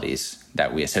qualities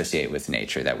that we associate with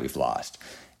nature that we've lost.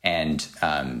 And,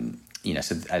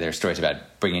 so there are stories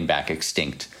about bringing back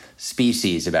extinct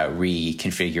species, about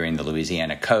reconfiguring the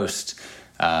Louisiana coast,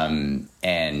 and,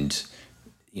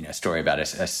 a story about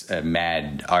a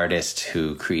mad artist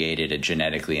who created a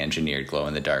genetically engineered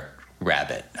glow-in-the-dark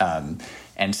rabbit.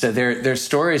 And so there's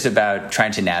stories about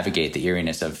trying to navigate the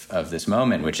eeriness of this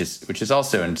moment, which is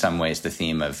also in some ways the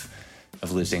theme of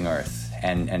losing Earth.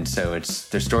 And so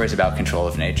there's stories about control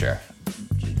of nature,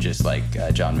 just like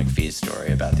John McPhee's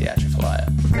story about the Atchafalaya.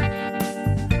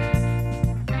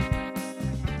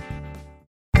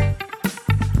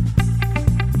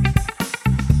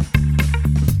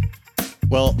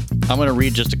 Well, I'm going to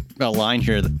read just a line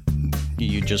here that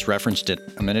you just referenced it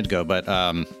a minute ago, but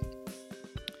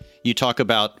you talk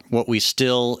about what we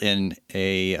still, in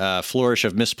a flourish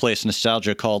of misplaced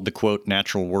nostalgia, called the, quote,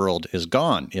 natural world is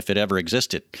gone, if it ever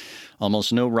existed.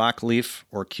 Almost no rock leaf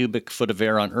or cubic foot of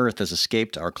air on Earth has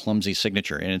escaped our clumsy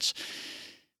signature. And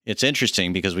it's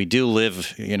interesting because we do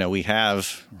live,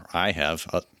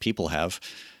 people have,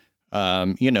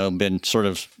 been sort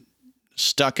of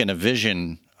stuck in a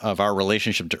vision of our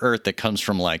relationship to Earth that comes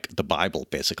from like the Bible,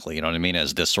 basically, you know what I mean?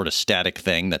 As this sort of static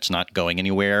thing that's not going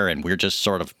anywhere and we're just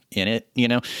sort of in it,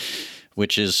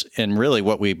 which is, and really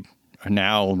what we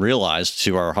now realize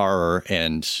to our horror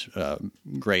and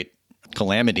great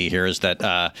calamity here is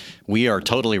that we are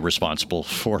totally responsible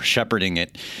for shepherding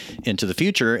it into the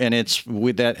future. And it's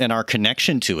with that, and our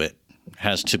connection to it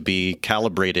has to be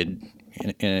calibrated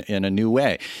in a new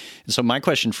way. And so my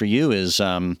question for you is,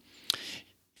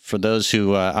 for those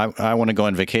who, I want to go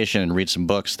on vacation and read some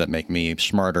books that make me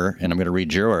smarter, and I'm going to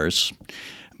read yours.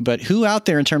 But who out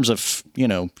there in terms of,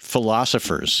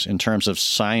 philosophers, in terms of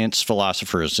science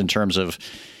philosophers, in terms of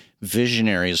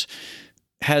visionaries,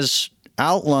 has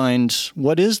outlined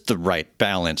what is the right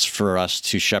balance for us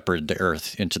to shepherd the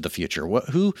earth into the future.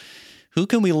 Who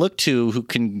can we look to who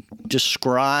can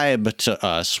describe to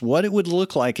us what it would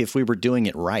look like if we were doing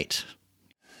it right?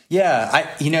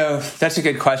 Yeah, that's a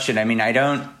good question. I mean,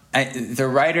 the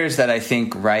writers that I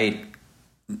think write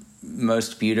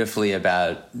most beautifully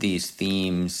about these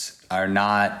themes are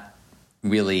not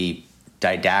really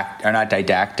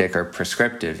didactic or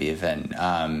prescriptive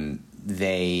even.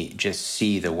 They just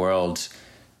see the world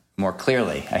more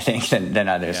clearly, I think, than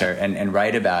others, and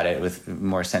write about it with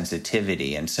more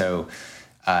sensitivity. And so,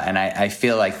 and I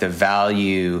feel like the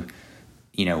value,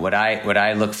 what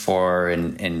I look for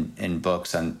in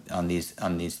books on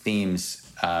these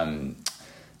themes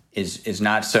is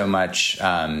not so much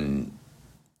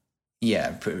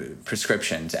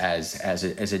prescriptions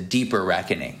as a deeper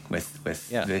reckoning with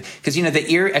because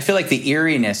I feel like the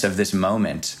eeriness of this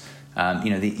moment.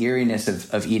 The eeriness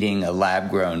of eating a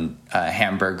lab-grown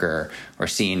hamburger or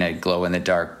seeing a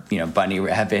glow-in-the-dark, bunny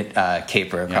rabbit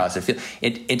caper across the field.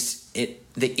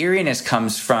 The eeriness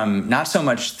comes from not so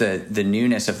much the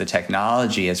newness of the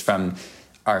technology as from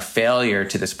our failure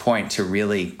to this point to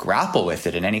really grapple with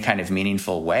it in any kind of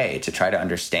meaningful way, to try to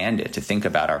understand it, to think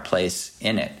about our place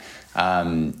in it.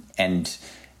 So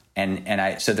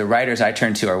the writers I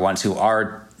turn to are ones who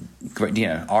are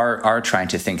trying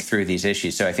to think through these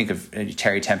issues. So I think of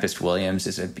Terry Tempest Williams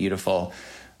is a beautiful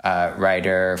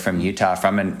writer from Utah,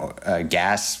 from oil and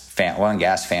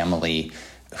gas family,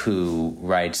 who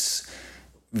writes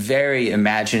very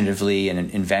imaginatively and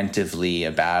inventively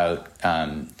about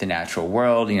the natural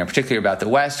world, particularly about the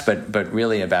West, but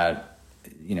really about,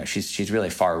 she's really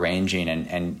far-ranging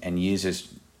and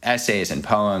uses essays and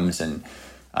poems and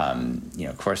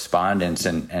correspondence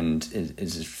and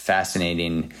is a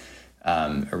fascinating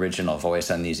original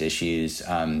voice on these issues.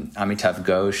 Amitav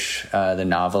Ghosh, the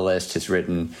novelist, has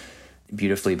written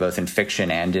beautifully both in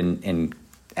fiction and in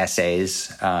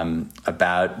essays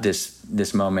about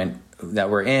this moment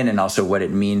that we're in, and also what it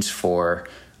means for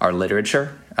our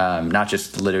literature, not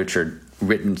just literature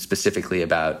written specifically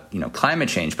about climate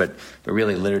change, but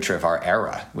really literature of our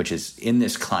era, which is in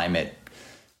this climate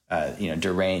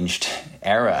deranged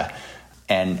era.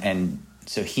 And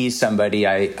so he's somebody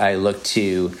I look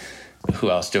to.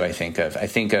 Who else do I think of? I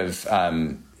think of,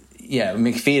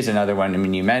 McPhee is another one. I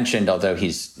mean, you mentioned, although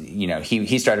he's,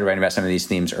 he started writing about some of these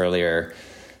themes earlier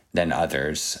than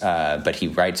others, but he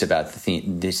writes about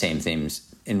the same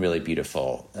themes in really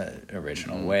beautiful,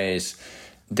 original ways.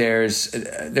 There's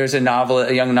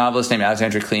a young novelist named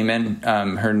Alexandra Kleeman.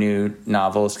 Her new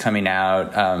novel is coming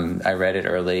out. I read it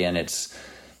early, and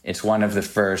it's one of the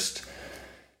first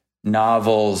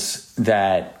novels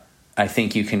that I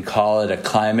think you can call it a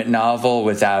climate novel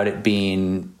without it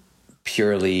being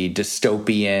purely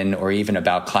dystopian or even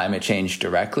about climate change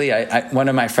directly. One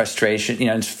of my frustrations,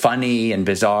 it's funny and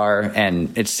bizarre,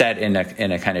 and it's set in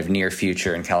a kind of near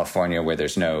future in California where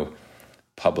there's no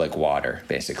public water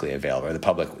basically available, or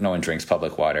no one drinks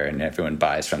public water, and everyone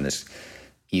buys from this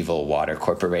evil water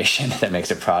corporation that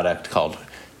makes a product called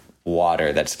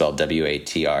water, that's spelled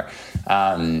WATR,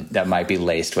 that might be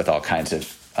laced with all kinds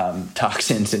of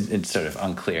toxins. It's sort of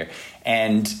unclear.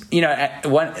 And,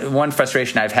 one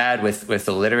frustration I've had with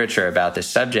the literature about this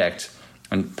subject,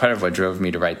 and part of what drove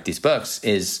me to write these books,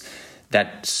 is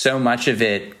that so much of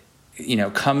it,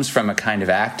 comes from a kind of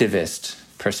activist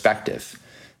perspective.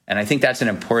 And I think that's an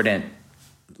important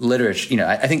literature,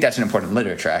 I think that's an important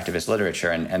literature, activist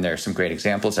literature, and there are some great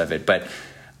examples of it, but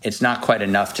it's not quite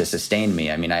enough to sustain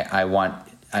me. I mean,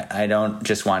 I don't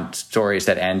just want stories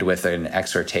that end with an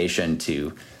exhortation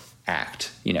to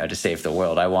act, to save the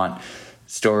world. I want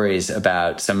stories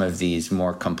about some of these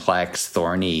more complex,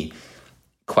 thorny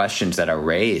questions that are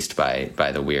raised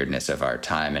by the weirdness of our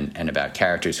time, and about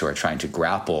characters who are trying to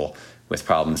grapple with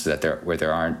problems where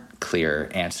there aren't clear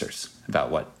answers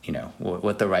about what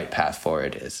the right path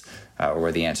forward is, or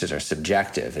where the answers are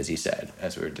subjective, as you said,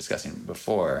 as we were discussing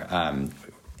before.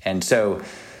 And so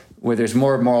where there's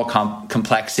more moral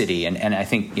complexity, and I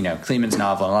think, Kleeman's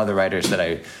novel and a lot of the writers that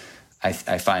I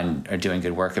find are doing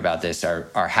good work about this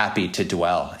are happy to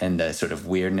dwell in the sort of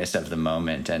weirdness of the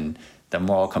moment and the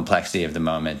moral complexity of the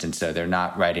moment. And so they're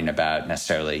not writing about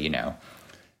necessarily,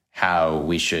 how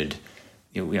we should,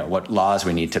 what laws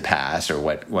we need to pass or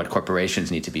what corporations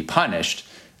need to be punished.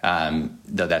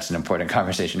 Though that's an important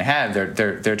conversation to have,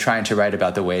 they're trying to write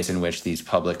about the ways in which these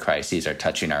public crises are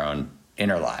touching our own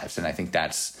inner lives. And I think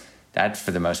that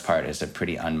for the most part is a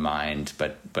pretty unmined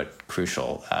but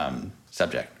crucial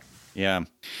subject. Yeah.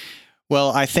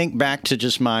 Well, I think back to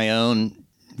just my own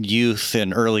youth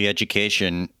and early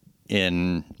education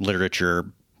in literature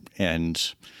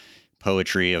and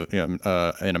poetry of,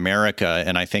 in America.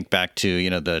 And I think back to,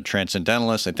 the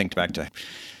Transcendentalists. I think back to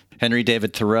Henry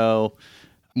David Thoreau,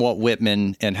 Walt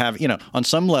Whitman, and on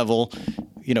some level,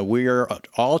 we're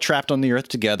all trapped on the earth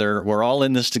together. We're all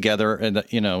in this together. And,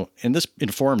 and this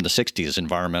informed the 60s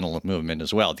environmental movement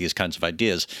as well, these kinds of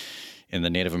ideas in the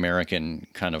Native American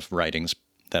kind of writings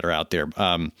that are out there.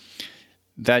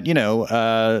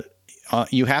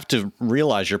 You have to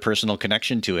realize your personal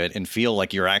connection to it and feel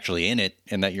like you're actually in it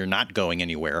and that you're not going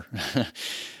anywhere.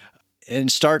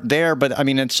 And start there. But I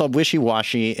mean, it's so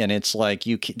wishy-washy, and it's like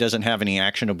doesn't have any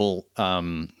actionable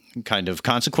kind of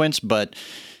consequence, but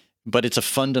it's a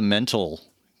fundamental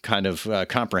kind of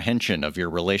comprehension of your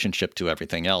relationship to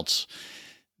everything else,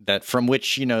 that from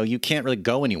which you can't really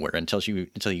go anywhere until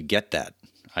you get that,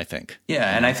 I think.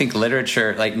 Yeah, and I think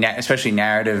literature, like especially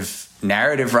narrative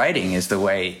writing, is the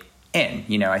way in.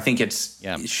 I think it's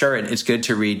good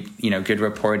to read good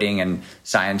reporting and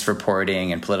science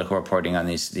reporting and political reporting on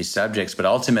these subjects, but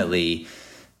ultimately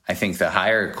I think the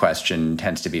higher question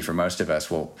tends to be for most of us,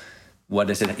 well, what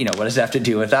does it have to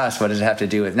do with us? What does it have to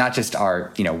do with not just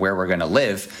our where we're going to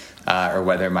live, or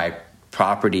whether my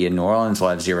property in New Orleans will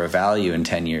have zero value in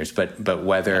 10 years, but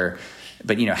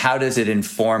how does it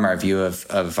inform our view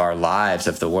of our lives,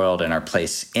 of the world, and our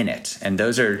place in it? And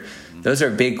those are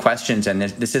big questions, and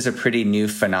this is a pretty new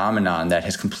phenomenon that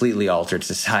has completely altered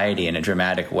society in a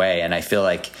dramatic way. And I feel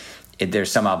like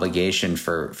there's some obligation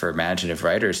for imaginative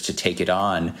writers to take it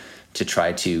on, to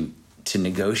try to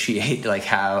negotiate like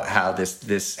how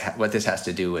this what this has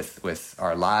to do with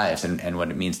our lives and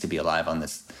what it means to be alive on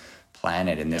this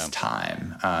planet in this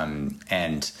time.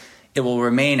 And it will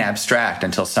remain abstract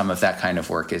until some of that kind of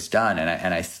work is done.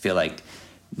 And I feel like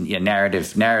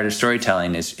narrative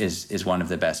storytelling is one of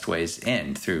the best ways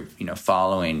in, through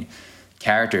following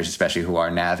characters, especially who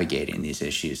are navigating these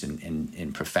issues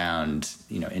in profound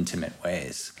intimate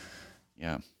ways.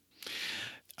 Yeah,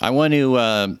 I want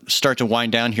to start to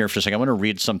wind down here for a second. I want to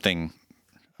read something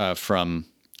from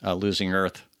Losing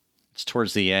Earth. It's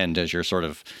towards the end as you're sort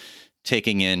of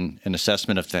taking in an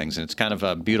assessment of things, and it's kind of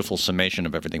a beautiful summation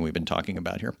of everything we've been talking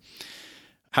about here.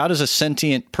 How does a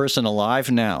sentient person alive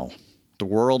now, the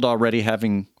world already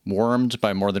having warmed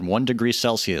by more than 1 degree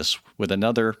Celsius, with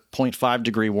another 0.5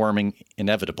 degree warming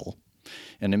inevitable,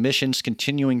 and emissions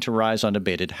continuing to rise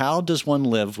unabated, how does one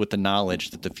live with the knowledge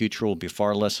that the future will be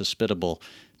far less hospitable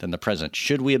than the present?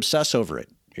 Should we obsess over it?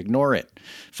 Ignore it?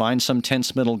 Find some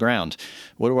tense middle ground?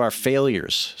 What do our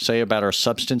failures say about our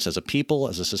substance as a people,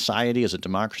 as a society, as a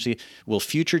democracy? Will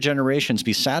future generations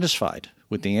be satisfied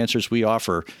with the answers we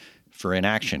offer for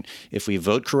inaction? If we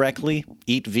vote correctly,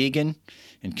 eat vegan,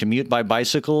 and commute by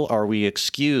bicycle, are we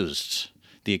excused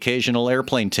the occasional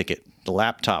airplane ticket, the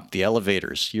laptop, the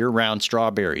elevators, year-round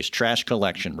strawberries, trash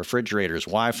collection, refrigerators,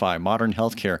 Wi-Fi, modern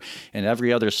healthcare, and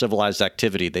every other civilized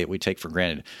activity that we take for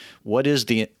granted? What is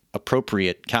the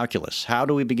appropriate calculus? How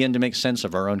do we begin to make sense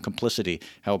of our own complicity,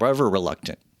 however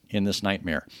reluctant, in this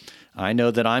nightmare? I know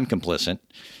that I'm complicit.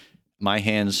 My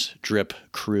hands drip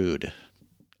crude.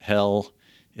 Hell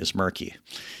is murky.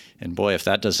 And boy, if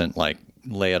that doesn't lay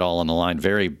it all on the line,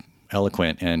 very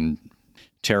eloquent and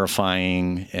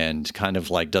terrifying, and kind of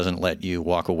doesn't let you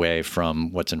walk away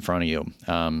from what's in front of you.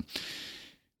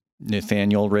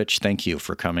 Nathaniel Rich, thank you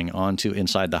for coming on to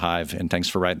Inside the Hive, and thanks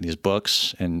for writing these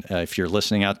books. And if you're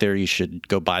listening out there, you should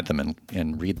go buy them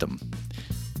and read them.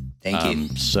 Thank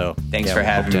you. So thanks for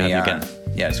having me on.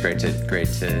 Yeah, it's great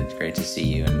to see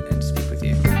you and speak with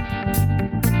you.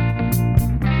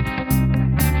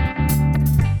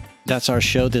 That's our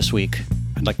show this week.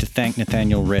 I'd like to thank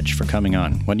Nathaniel Rich for coming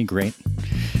on. Wasn't he great?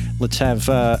 Let's have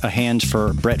a hand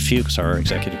for Brett Fuchs, our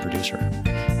executive producer.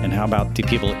 And how about the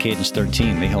people at Cadence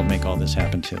 13? They helped make all this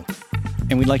happen too.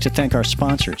 And we'd like to thank our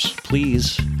sponsors.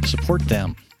 Please support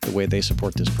them the way they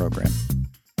support this program.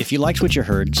 If you liked what you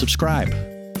heard, subscribe.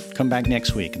 Come back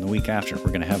next week and the week after. We're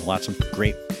going to have lots of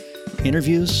great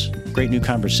interviews, great new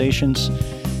conversations,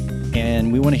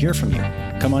 and we want to hear from you.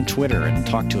 Come on Twitter and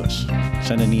talk to us.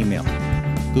 Send an email.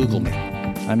 Google me.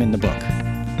 I'm in the book.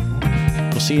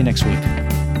 We'll see you next week.